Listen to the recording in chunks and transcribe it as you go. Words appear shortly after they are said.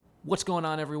What's going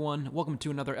on, everyone? Welcome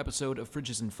to another episode of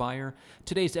Fridges and Fire.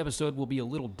 Today's episode will be a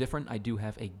little different. I do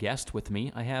have a guest with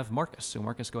me. I have Marcus. So,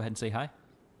 Marcus, go ahead and say hi.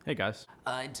 Hey, guys.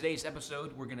 In today's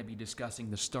episode, we're going to be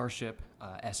discussing the Starship,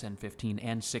 SN15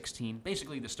 and 16,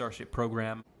 basically the Starship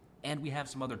program, and we have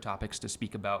some other topics to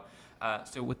speak about.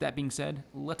 So, with that being said,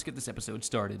 let's get this episode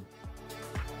started.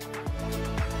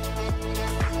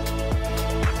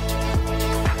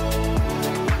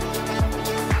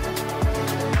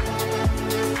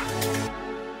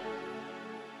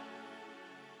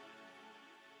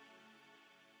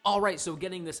 All right, so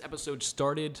getting this episode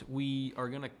started, we are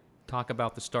going to talk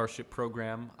about the Starship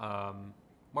program.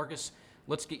 Marcus,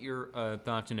 let's get your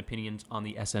thoughts and opinions on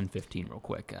the SN15 real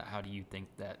quick. How do you think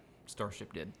that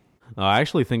Starship did? I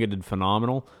actually think it did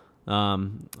phenomenal.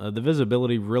 The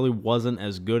visibility really wasn't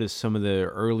as good as some of the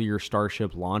earlier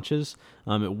Starship launches.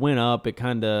 It went up, it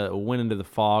kind of went into the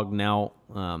fog. Now,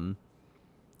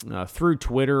 through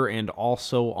Twitter and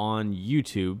also on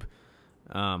YouTube,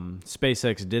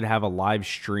 SpaceX did have a live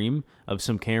stream of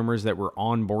some cameras that were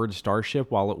on board Starship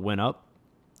while it went up.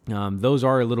 Those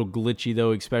are a little glitchy,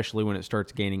 though, especially when it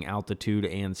starts gaining altitude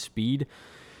and speed.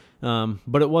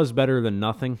 But it was better than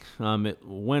nothing. It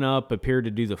went up, appeared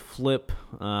to do the flip,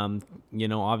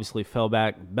 obviously fell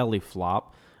back, belly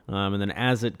flop. And then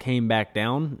as it came back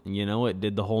down, it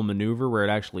did the whole maneuver where it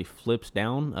actually flips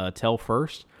down, tail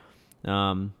first.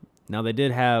 Now they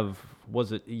did have,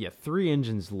 3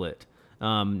 engines lit.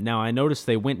 Now, I noticed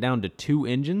they went down to 2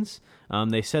 engines.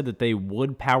 They said that they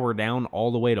would power down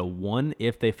all the way to 1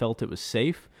 if they felt it was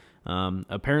safe.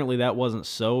 Apparently, that wasn't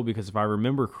so because if I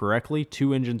remember correctly,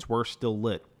 2 engines were still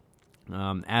lit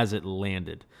as it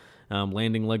landed.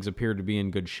 Landing legs appeared to be in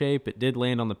good shape. It did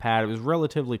land on the pad. It was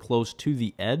relatively close to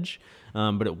the edge,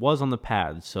 but it was on the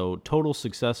pad. So total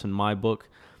success in my book.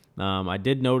 I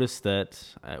did notice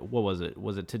that, what was it?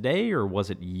 Was it today or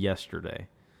was it yesterday?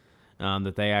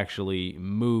 That they actually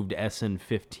moved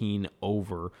SN15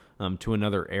 over to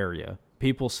another area.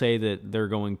 People say that they're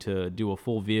going to do a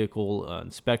full vehicle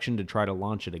inspection to try to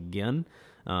launch it again,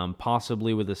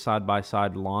 possibly with a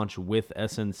side-by-side launch with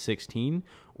SN16,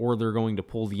 or they're going to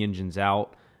pull the engines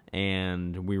out,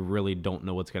 and we really don't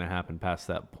know what's going to happen past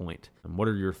that point. What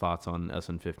are your thoughts on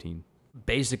SN15?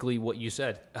 Basically what you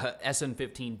said.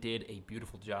 SN15 did a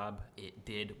beautiful job. It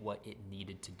did what it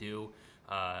needed to do.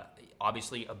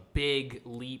 Obviously, a big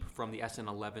leap from the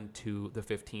SN11 to the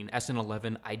 15.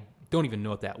 SN11, I don't even know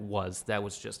what that was. That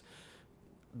was just,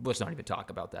 let's not even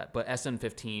talk about that. But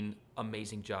SN15,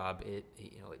 amazing job. It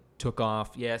took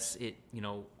off. Yes,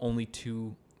 only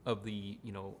 2 of the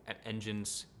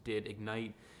engines did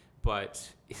ignite, but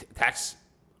it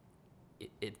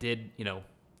did.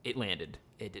 It landed.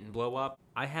 It didn't blow up.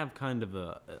 I have kind of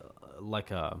a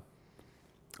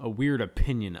weird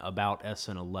opinion about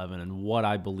SN11 and what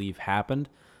I believe happened.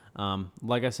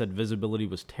 Like I said, visibility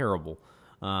was terrible.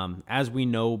 As we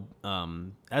know,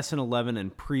 SN11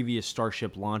 and previous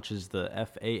Starship launches, the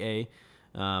FAA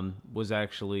was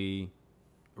actually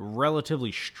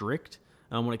relatively strict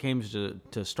when it came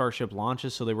to Starship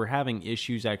launches, so they were having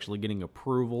issues actually getting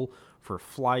approval for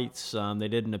flights. They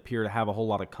didn't appear to have a whole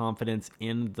lot of confidence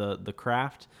in the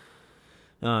craft.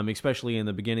 Especially in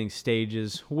the beginning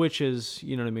stages, which is,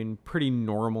 pretty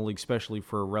normal, especially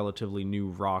for a relatively new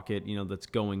rocket, that's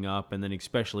going up, and then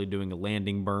especially doing a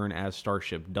landing burn as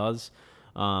Starship does.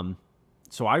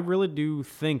 So I really do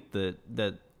think that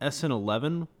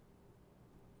SN11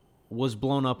 was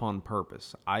blown up on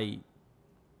purpose. A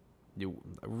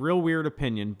real weird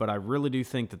opinion, but I really do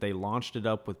think that they launched it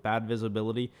up with bad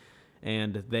visibility,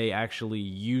 and they actually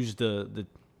used the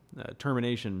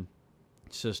termination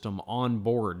system on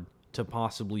board to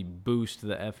possibly boost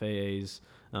the FAA's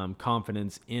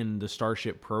confidence in the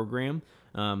Starship program,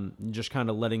 just kind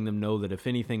of letting them know that if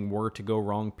anything were to go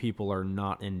wrong, people are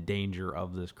not in danger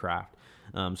of this craft.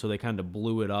 So they kind of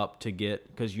blew it up to get,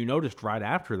 because you noticed right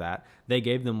after that, they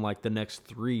gave them like the next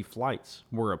 3 flights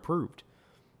were approved.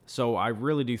 So I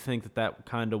really do think that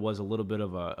kind of was a little bit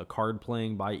of a card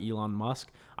playing by Elon Musk.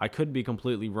 I could be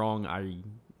completely wrong. I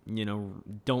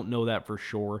don't know that for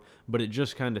sure, but it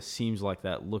just kind of seems like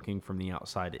that looking from the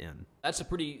outside in. That's a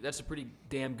pretty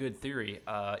damn good theory.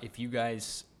 If you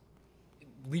guys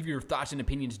leave your thoughts and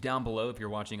opinions down below, if you're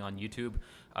watching on YouTube,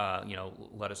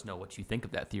 let us know what you think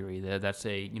of that theory. That's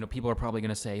people are probably going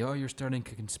to say, "Oh, you're starting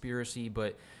a conspiracy,"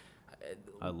 but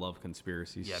I love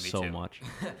conspiracies me so too. much.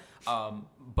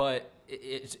 But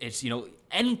it's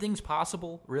anything's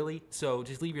possible, really. So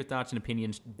just leave your thoughts and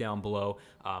opinions down below,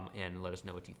 and let us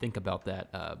know what you think about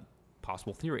that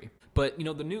possible theory. But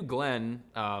the new Glenn,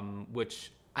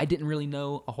 which I didn't really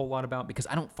know a whole lot about because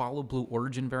I don't follow Blue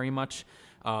Origin very much.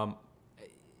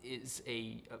 is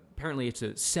apparently it's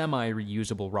a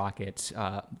semi-reusable rocket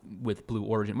with Blue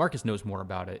Origin. Marcus knows more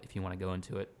about it if you want to go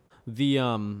into it.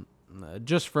 The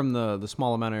just from the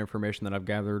small amount of information that I've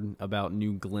gathered about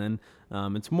New Glenn,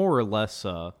 it's more or less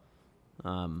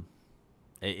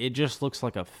it just looks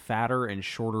like a fatter and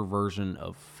shorter version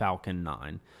of Falcon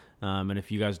 9. And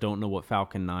if you guys don't know what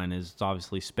Falcon 9 is, it's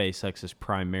obviously SpaceX's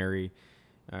primarily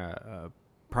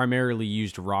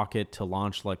used rocket to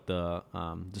launch like the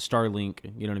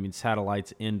Starlink,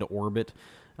 satellites into orbit.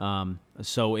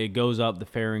 So it goes up, the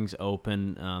fairings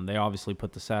open. They obviously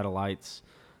put the satellites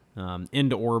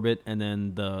into orbit, and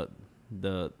then the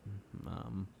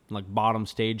bottom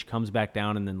stage comes back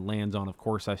down and then lands on, of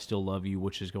course, I Still Love You,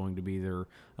 which is going to be their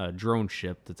drone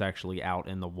ship that's actually out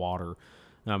in the water,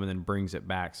 and then brings it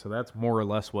back. So that's more or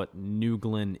less what New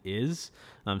Glenn is.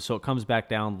 So it comes back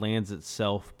down, lands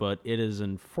itself, but it is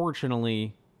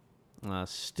unfortunately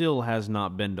still has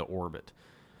not been to orbit.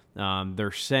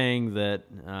 They're saying that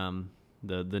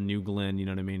the New Glenn,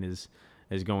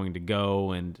 is going to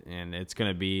go, and it's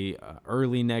going to be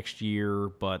early next year,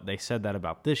 but they said that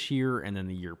about this year and then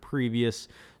the year previous.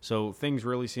 So things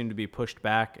really seem to be pushed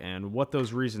back, and what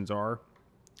those reasons are,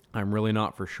 I'm really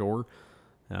not for sure.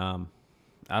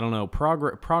 I don't know.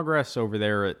 Progress over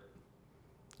there at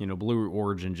Blue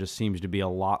Origin just seems to be a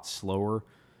lot slower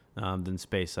than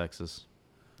SpaceX's,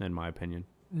 in my opinion.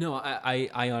 No,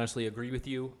 I honestly agree with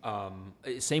you.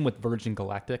 Same with Virgin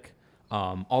Galactic.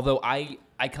 Although I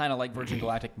kind of like Virgin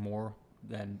Galactic more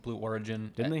than Blue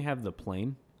Origin. Didn't they have the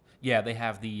plane? Yeah, they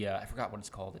have the I forgot what it's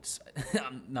called. It's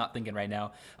I'm not thinking right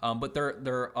now. But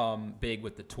they're big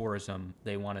with the tourism.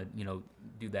 They want to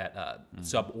do that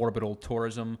suborbital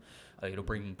tourism,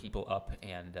 bringing people up.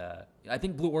 And I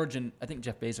think Blue Origin. I think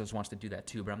Jeff Bezos wants to do that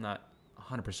too, but I'm not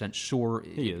 100% sure.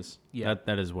 He is. Yeah,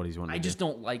 that is what he's wanting. I just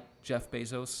don't like Jeff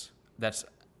Bezos.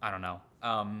 I don't know.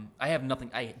 I have nothing.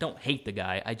 I don't hate the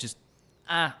guy. I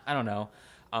don't know.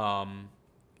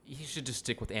 He should just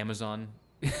stick with Amazon.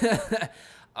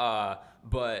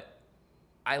 But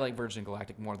I like Virgin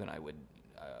Galactic more than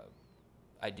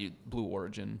I do Blue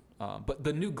Origin. But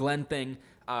the New Glenn thing,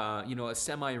 a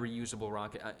semi-reusable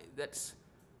rocket,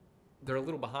 they're a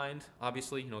little behind,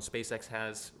 obviously. SpaceX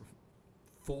has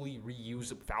fully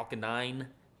reusable Falcon 9,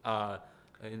 and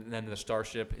then the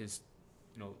Starship is,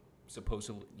 supposed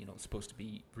to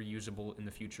be reusable in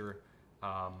the future.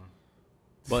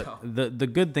 But the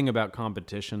good thing about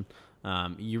competition,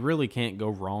 you really can't go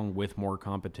wrong with more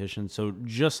competition. So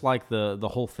just like the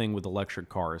whole thing with electric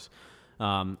cars,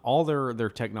 all their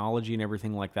technology and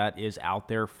everything like that is out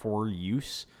there for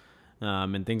use,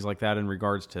 and things like that in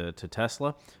regards to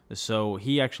Tesla. So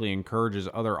he actually encourages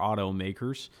other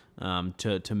automakers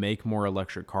to make more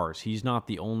electric cars. He's not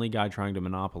the only guy trying to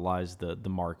monopolize the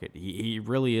market. He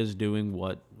really is doing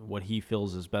what he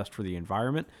feels is best for the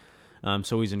environment.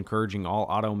 So he's encouraging all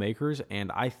automakers,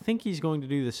 and I think he's going to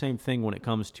do the same thing when it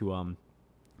comes to,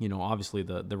 obviously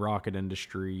the rocket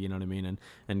industry,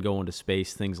 and going to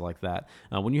space, things like that.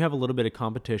 When you have a little bit of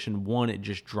competition, one, it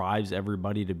just drives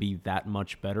everybody to be that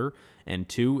much better, and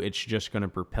two, it's just going to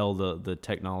propel the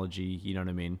technology,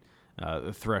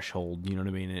 threshold,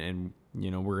 and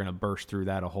we're going to burst through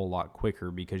that a whole lot quicker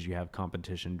because you have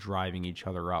competition driving each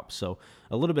other up. So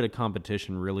a little bit of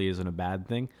competition really isn't a bad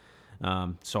thing.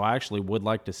 So I actually would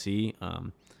like to see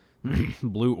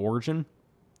Blue Origin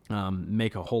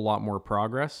make a whole lot more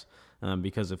progress,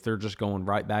 because if they're just going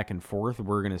right back and forth,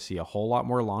 we're going to see a whole lot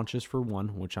more launches, for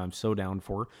one, which I'm so down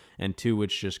for, and two,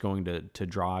 it's just going to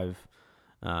drive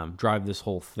this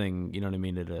whole thing,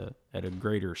 at a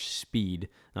greater speed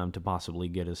to possibly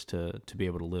get us to be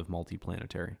able to live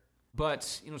multiplanetary. But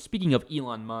speaking of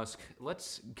Elon Musk,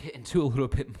 let's get into a little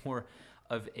bit more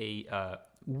of a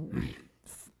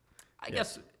I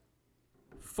guess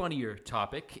funnier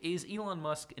topic. Is Elon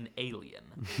Musk an alien?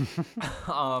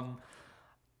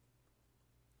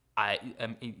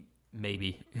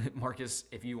 Maybe. Marcus,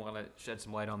 if you want to shed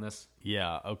some light on this.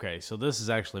 Yeah, okay. So this is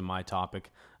actually my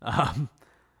topic. I'm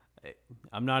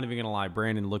not even going to lie.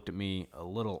 Brandon looked at me a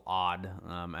little odd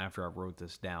after I wrote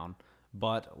this down.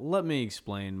 But let me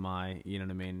explain my,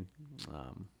 kind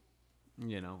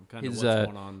of what's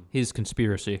going on. His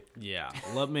conspiracy. Yeah,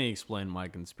 let me explain my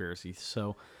conspiracy.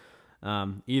 So,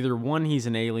 either one, he's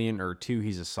an alien, or two,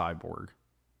 he's a cyborg.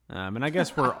 And I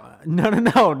guess we're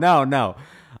no.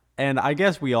 And I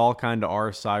guess we all kind of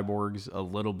are cyborgs a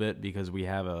little bit because we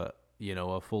have a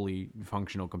fully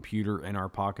functional computer in our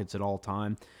pockets at all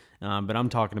time. But I'm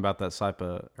talking about that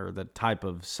type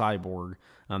of cyborg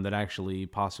that actually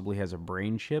possibly has a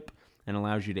brain chip and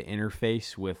allows you to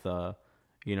interface with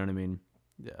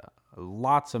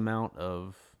lots amount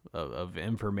of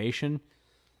information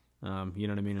You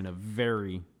know what I mean? In a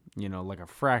very, like a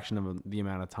fraction of the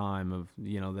amount of time of,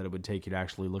 that it would take you to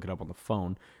actually look it up on the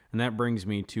phone. And that brings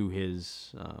me to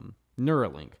his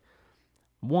Neuralink.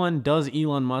 One, does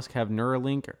Elon Musk have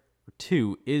Neuralink? Or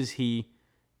two, is he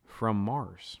from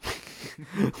Mars?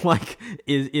 Like,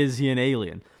 is he an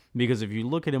alien? Because if you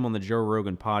look at him on the Joe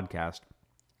Rogan podcast,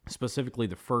 specifically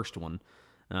the first one,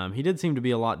 he did seem to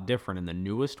be a lot different in the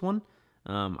newest one.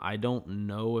 I don't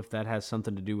know if that has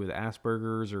something to do with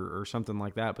Asperger's or something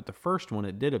like that, but the first one,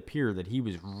 it did appear that he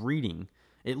was reading.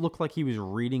 It looked like he was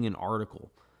reading an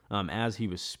article as he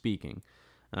was speaking.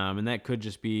 And that could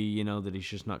just be, that he's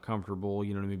just not comfortable,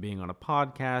 being on a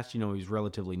podcast. He's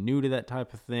relatively new to that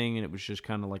type of thing, and it was just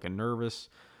kind of like a nervous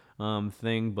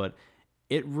thing. But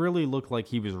it really looked like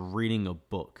he was reading a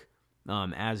book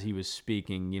as he was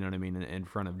speaking, in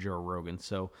front of Joe Rogan.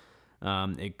 So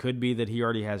it could be that he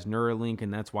already has Neuralink,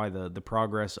 and that's why the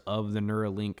progress of the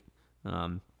Neuralink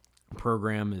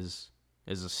program is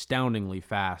astoundingly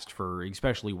fast for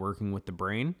especially working with the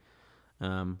brain.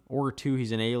 Or two,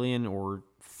 he's an alien, or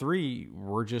three,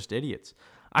 we're just idiots.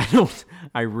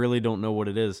 I really don't know what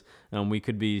it is. We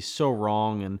could be so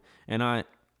wrong, and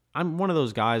I'm one of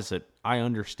those guys that I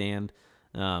understand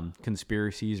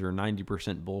conspiracies are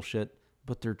 90% bullshit,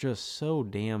 but they're just so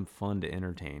damn fun to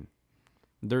entertain.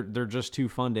 They're just too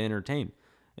fun to entertain.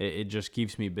 It just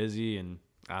keeps me busy, and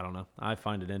I don't know. I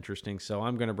find it interesting, so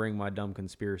I'm going to bring my dumb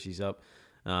conspiracies up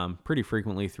pretty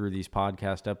frequently through these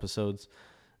podcast episodes.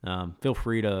 Feel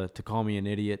free to call me an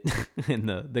idiot in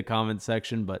the comment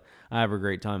section, but I have a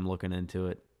great time looking into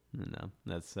it. And,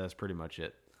 that's pretty much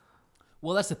it.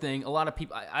 Well, that's the thing. A lot of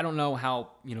people, I don't know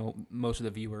how, most of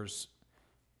the viewers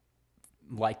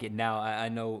like it now. I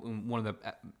know in one of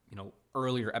the,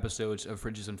 earlier episodes of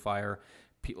Fridges and Fire,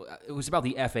 people, it was about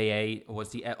the FAA. Was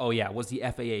the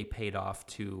FAA paid off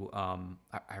to,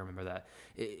 I remember that.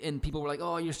 And people were like,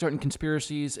 oh, you're starting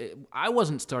conspiracies. I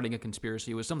wasn't starting a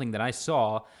conspiracy. It was something that I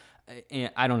saw.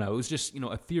 And I don't know. It was just,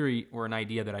 a theory or an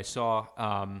idea that I saw.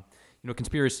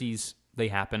 Conspiracies, they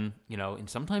happen, and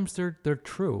sometimes they're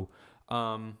true.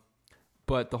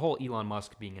 But the whole Elon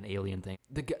Musk being an alien thing,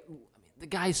 the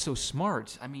guy's so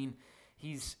smart. I mean,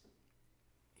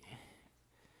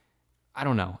 I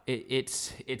don't know.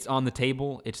 It's on the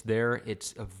table. It's there.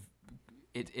 It's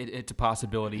a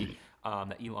possibility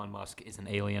that Elon Musk is an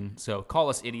alien. So call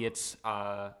us idiots,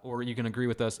 or you can agree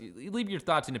with us. Leave your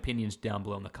thoughts and opinions down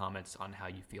below in the comments on how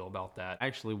you feel about that. I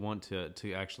actually want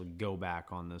to actually go back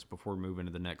on this before we move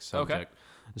into the next subject. Okay.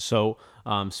 So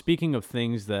speaking of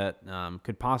things that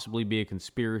could possibly be a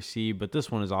conspiracy, but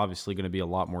this one is obviously going to be a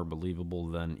lot more believable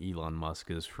than Elon Musk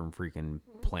is from freaking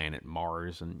planet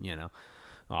Mars, and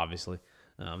obviously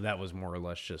that was more or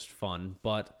less just fun.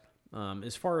 But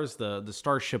as far as the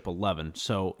Starship 11,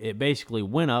 so it basically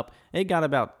went up. It got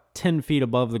about 10 feet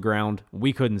above the ground.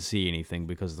 We couldn't see anything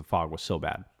because the fog was so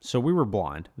bad. So we were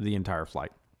blind the entire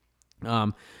flight.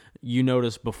 You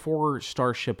notice before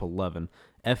Starship 11,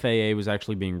 FAA was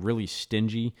actually being really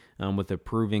stingy with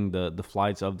approving the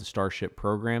flights of the Starship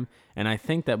program. And I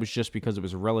think that was just because it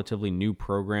was a relatively new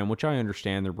program, which I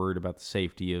understand they're worried about the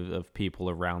safety of people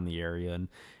around the area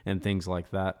and things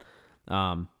like that.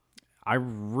 I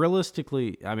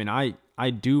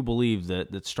do believe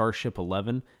that Starship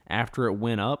 11, after it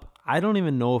went up, I don't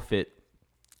even know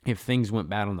if things went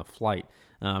bad on the flight.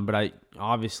 But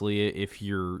obviously, if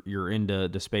you're into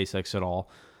the SpaceX at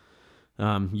all,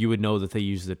 you would know that they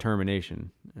use the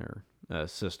termination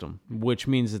system, which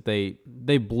means that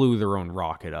they blew their own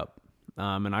rocket up.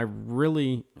 And I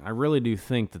really do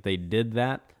think that they did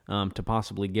that to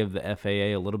possibly give the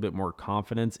FAA a little bit more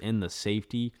confidence in the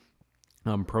safety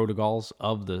protocols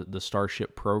of the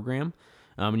Starship program.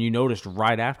 And you noticed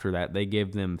right after that, they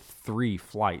gave them 3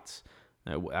 flights.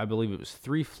 I believe it was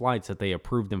 3 flights that they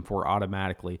approved them for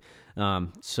automatically.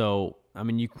 So, I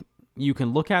mean, you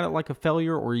can look at it like a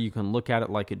failure, or you can look at it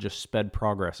like it just sped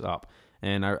progress up.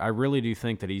 And I really do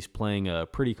think that he's playing a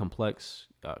pretty complex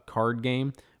card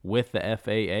game with the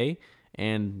FAA,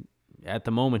 and at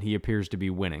the moment, he appears to be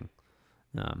winning.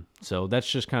 So that's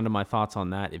just kind of my thoughts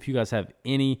on that. If you guys have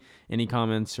any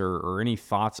comments or any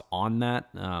thoughts on that,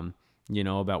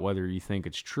 about whether you think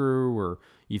it's true or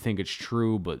you think it's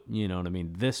true, but what I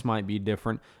mean, this might be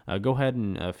different, go ahead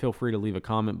and feel free to leave a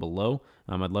comment below.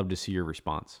 I'd love to see your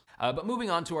response. But moving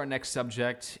on to our next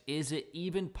subject, is it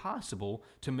even possible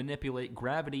to manipulate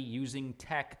gravity using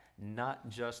tech, not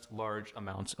just large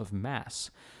amounts of mass?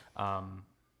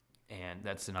 And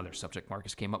that's another subject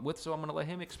Marcus came up with, so I'm going to let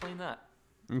him explain that.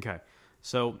 Okay,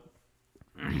 so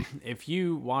if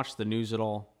you watch the news at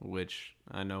all, which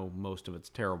I know most of it's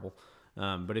terrible,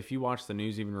 But if you watch the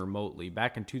news even remotely,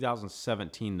 back in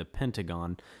 2017, the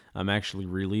Pentagon actually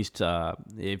released,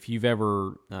 if you've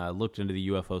ever looked into the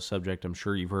UFO subject, I'm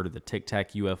sure you've heard of the Tic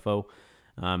Tac UFO,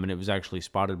 and it was actually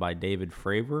spotted by David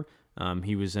Fravor.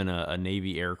 He was in a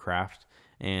Navy aircraft,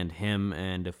 and him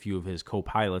and a few of his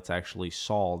co-pilots actually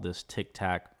saw this Tic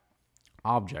Tac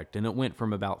object, and it went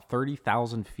from about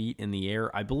 30,000 feet in the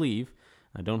air, I believe.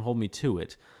 Don't hold me to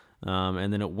it.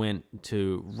 And then it went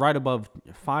to right above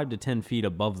 5 to 10 feet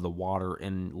above the water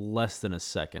in less than a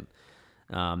second.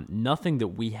 Nothing that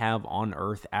we have on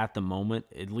Earth at the moment,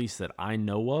 at least that I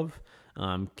know of,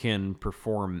 can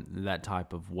perform that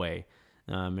type of way.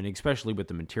 And especially with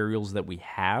the materials that we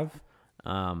have,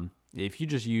 if you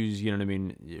just use,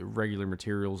 regular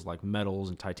materials like metals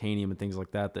and titanium and things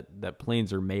like that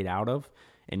planes are made out of,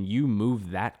 and you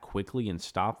move that quickly and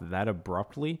stop that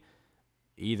abruptly,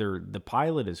 either the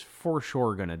pilot is for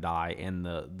sure going to die and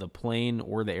the plane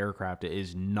or the aircraft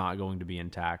is not going to be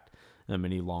intact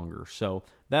any longer. So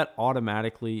that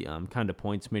automatically kind of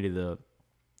points me to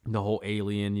the whole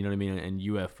alien, and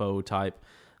UFO type.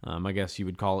 I guess you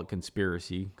would call it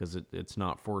conspiracy because it's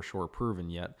not for sure proven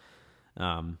yet.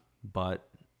 But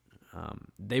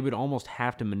they would almost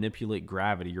have to manipulate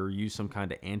gravity or use some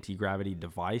kind of anti-gravity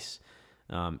device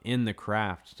in the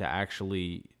craft to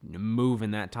actually move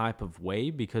in that type of way,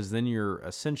 because then you're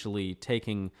essentially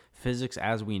taking physics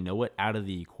as we know it out of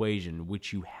the equation,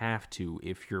 which you have to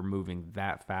if you're moving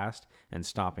that fast and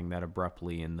stopping that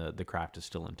abruptly and the craft is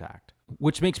still intact.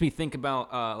 Which makes me think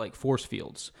about like force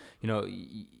fields.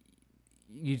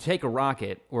 You take a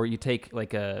rocket or you take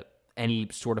like any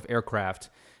sort of aircraft,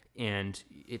 and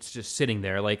it's just sitting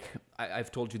there. Like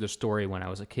I've told you the story when I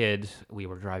was a kid. We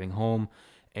were driving home,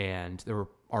 and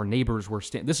our neighbors were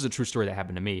this is a true story that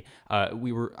happened to me.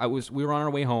 We were on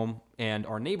our way home, and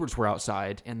our neighbors were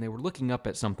outside, and they were looking up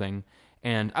at something.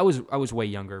 And I was way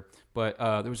younger, but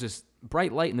there was this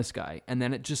bright light in the sky, and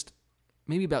then it just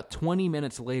maybe about 20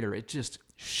 minutes later, it just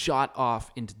shot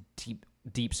off into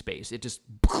deep space. It just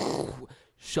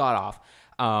shot off.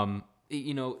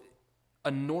 A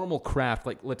normal craft,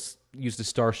 like let's use the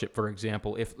Starship for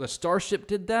example. If the Starship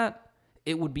did that,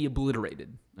 it would be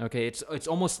obliterated. Okay, it's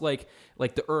almost like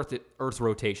the Earth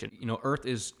rotation. Earth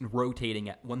is rotating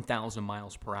at 1,000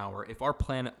 miles per hour. If our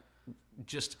planet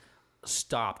just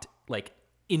stopped like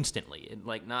instantly, and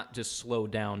like not just slowed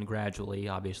down gradually,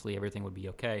 obviously everything would be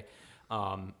okay.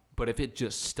 But if it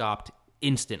just stopped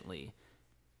instantly,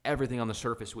 everything on the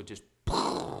surface would just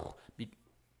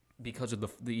because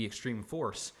of the extreme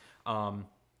force.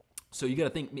 So you got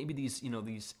to think maybe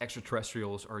these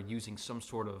extraterrestrials are using some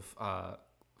sort of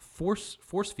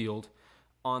force field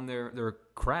on their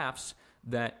crafts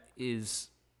that is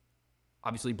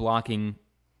obviously blocking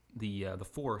the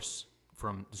force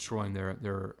from destroying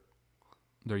their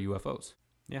UFOs.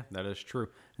 Yeah, that is true.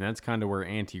 And that's kind of where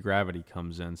anti-gravity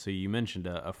comes in. So you mentioned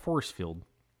a force field,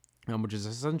 which is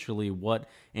essentially what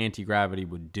anti-gravity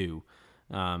would do.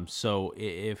 So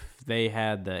if they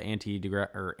had the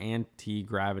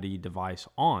anti-gravity device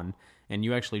on and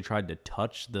you actually tried to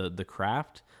touch the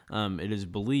craft, it is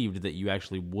believed that you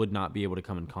actually would not be able to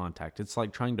come in contact. It's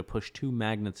like trying to push two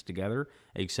magnets together,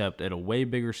 except at a way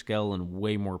bigger scale and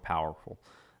way more powerful.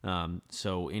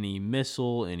 So any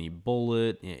missile, any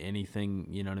bullet, anything,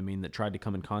 that tried to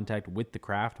come in contact with the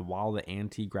craft while the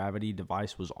anti-gravity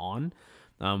device was on,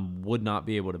 would not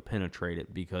be able to penetrate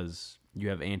it because you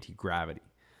have anti-gravity,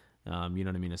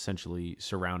 essentially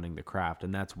surrounding the craft.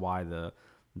 And that's why the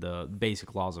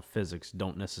basic laws of physics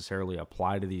don't necessarily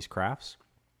apply to these crafts.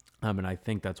 And I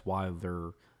think that's why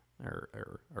they're,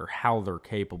 or how they're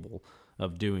capable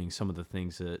of doing some of the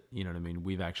things that,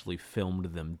 we've actually filmed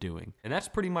them doing. And that's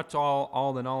pretty much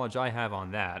all the knowledge I have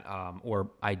on that,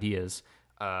 or ideas.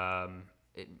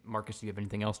 Marcus, do you have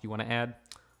anything else you want to add?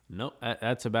 No,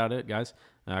 that's about it, guys.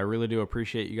 I really do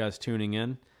appreciate you guys tuning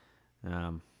in.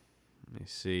 Let me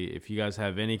see. If you guys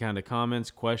have any kind of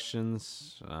comments,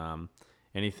 questions,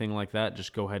 anything like that,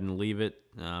 just go ahead and leave it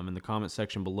in the comment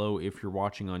section below if you're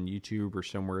watching on YouTube or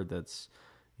somewhere that's,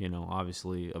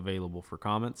 obviously available for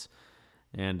comments.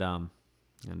 And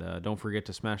don't forget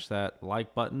to smash that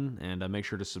like button and make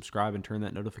sure to subscribe and turn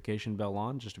that notification bell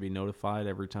on just to be notified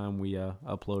every time we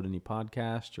upload any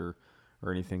podcast or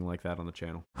anything like that on the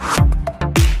channel.